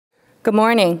Good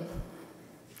morning.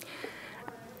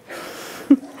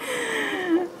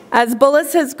 As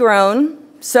Bullis has grown,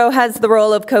 so has the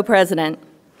role of co-president.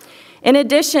 In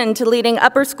addition to leading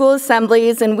upper school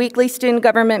assemblies and weekly student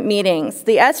government meetings,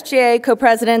 the SGA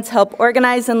co-presidents help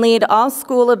organize and lead all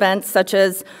school events such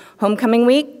as Homecoming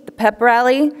Week, the Pep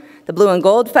Rally, the Blue and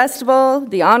Gold Festival,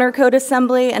 the Honor Code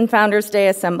Assembly, and Founders Day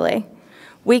Assembly.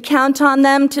 We count on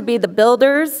them to be the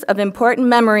builders of important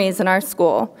memories in our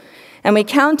school, and we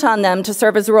count on them to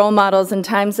serve as role models in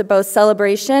times of both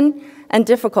celebration and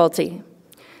difficulty.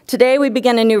 Today, we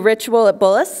begin a new ritual at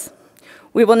Bullis.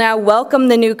 We will now welcome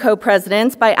the new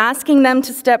co-presidents by asking them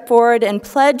to step forward and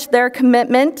pledge their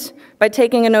commitment by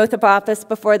taking an oath of office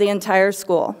before the entire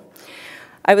school.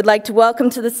 I would like to welcome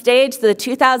to the stage the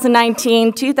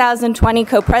 2019-2020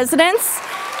 co-presidents,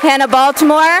 Hannah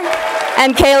Baltimore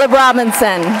and Caleb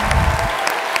Robinson.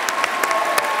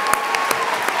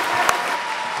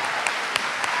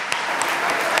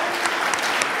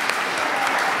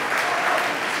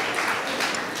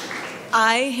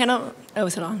 I, Hannah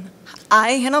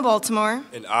Baltimore,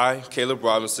 and I, Caleb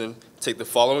Robinson, take the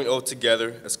following oath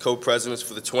together as co-presidents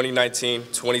for the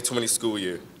 2019-2020 school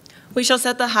year. we shall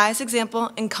set the highest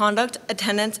example in conduct,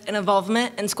 attendance, and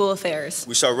involvement in school affairs.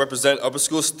 We shall represent upper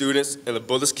school students and the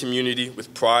Bullis community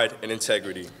with pride and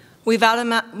integrity. We vow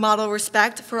to model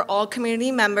respect for all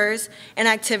community members and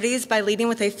activities by leading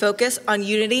with a focus on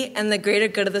unity and the greater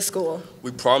good of the school.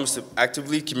 We promise to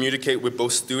actively communicate with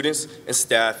both students and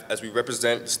staff as we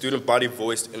represent the student body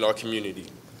voiced in our community.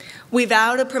 We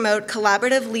vow to promote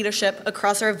collaborative leadership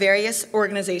across our various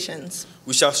organizations.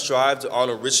 We shall strive to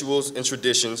honor rituals and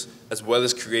traditions as well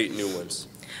as create new ones.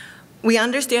 We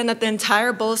understand that the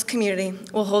entire Bullis community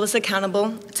will hold us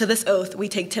accountable to this oath we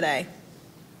take today.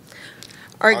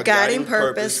 Our guiding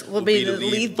purpose will be to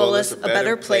leave Bullis a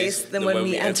better place than when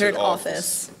we entered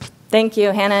office. Thank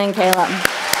you, Hannah and Caleb.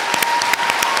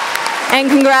 And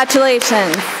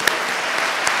congratulations.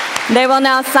 They will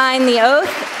now sign the oath,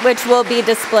 which will be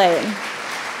displayed.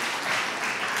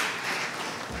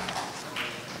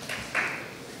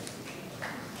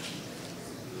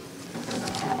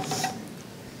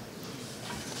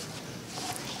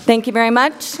 Thank you very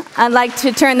much. I'd like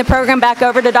to turn the program back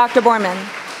over to Dr. Borman.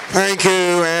 Thank you,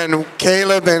 and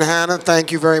Caleb and Hannah,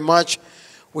 thank you very much.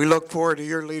 We look forward to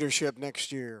your leadership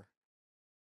next year.